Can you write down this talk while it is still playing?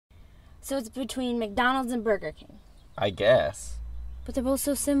So it's between McDonald's and Burger King. I guess. But they're both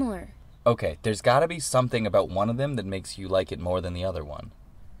so similar. Okay, there's gotta be something about one of them that makes you like it more than the other one.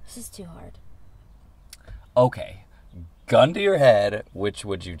 This is too hard. Okay, gun to your head, which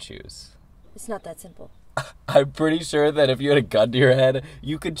would you choose? It's not that simple. I'm pretty sure that if you had a gun to your head,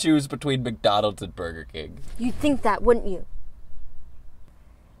 you could choose between McDonald's and Burger King. You'd think that, wouldn't you?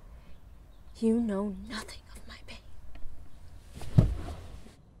 You know nothing of my pain.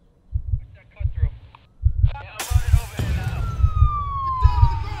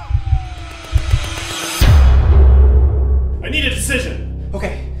 I need a decision.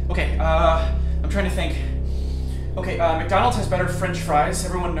 Okay, I'm trying to think. Okay, McDonald's has better French fries,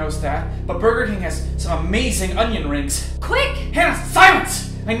 everyone knows that, but Burger King has some amazing onion rings. Quick! Hannah,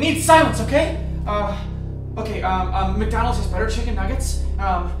 silence! I need silence, okay? McDonald's has better chicken nuggets,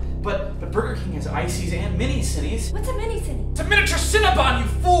 but Burger King has ices and mini cities. What's a mini city? It's a miniature Cinnabon, you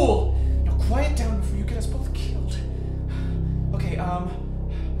fool! Now quiet down before you get us both killed. Okay,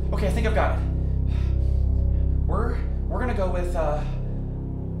 I think I've got it. We're gonna go with,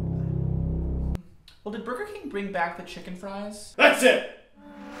 well, did Burger King bring back the chicken fries? That's it!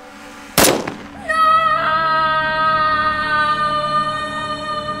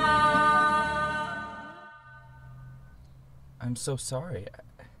 I'm so sorry.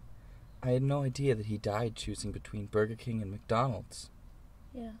 I had no idea that he died choosing between Burger King and McDonald's.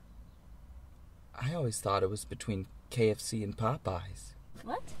 Yeah. I always thought it was between KFC and Popeyes.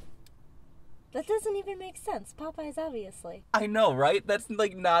 What? That doesn't even make sense. Popeyes, obviously. I know, right? That's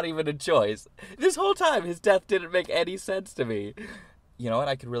like not even a choice. This whole time, his death didn't make any sense to me. You know what?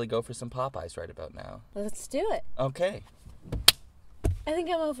 I could really go for some Popeyes right about now. Let's do it. Okay. I think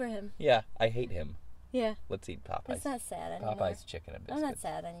I'm over him. Yeah, I hate him. Yeah. Let's eat Popeyes. It's not sad anymore. Popeyes chicken and biscuits. I'm not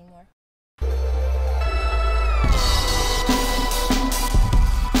sad anymore.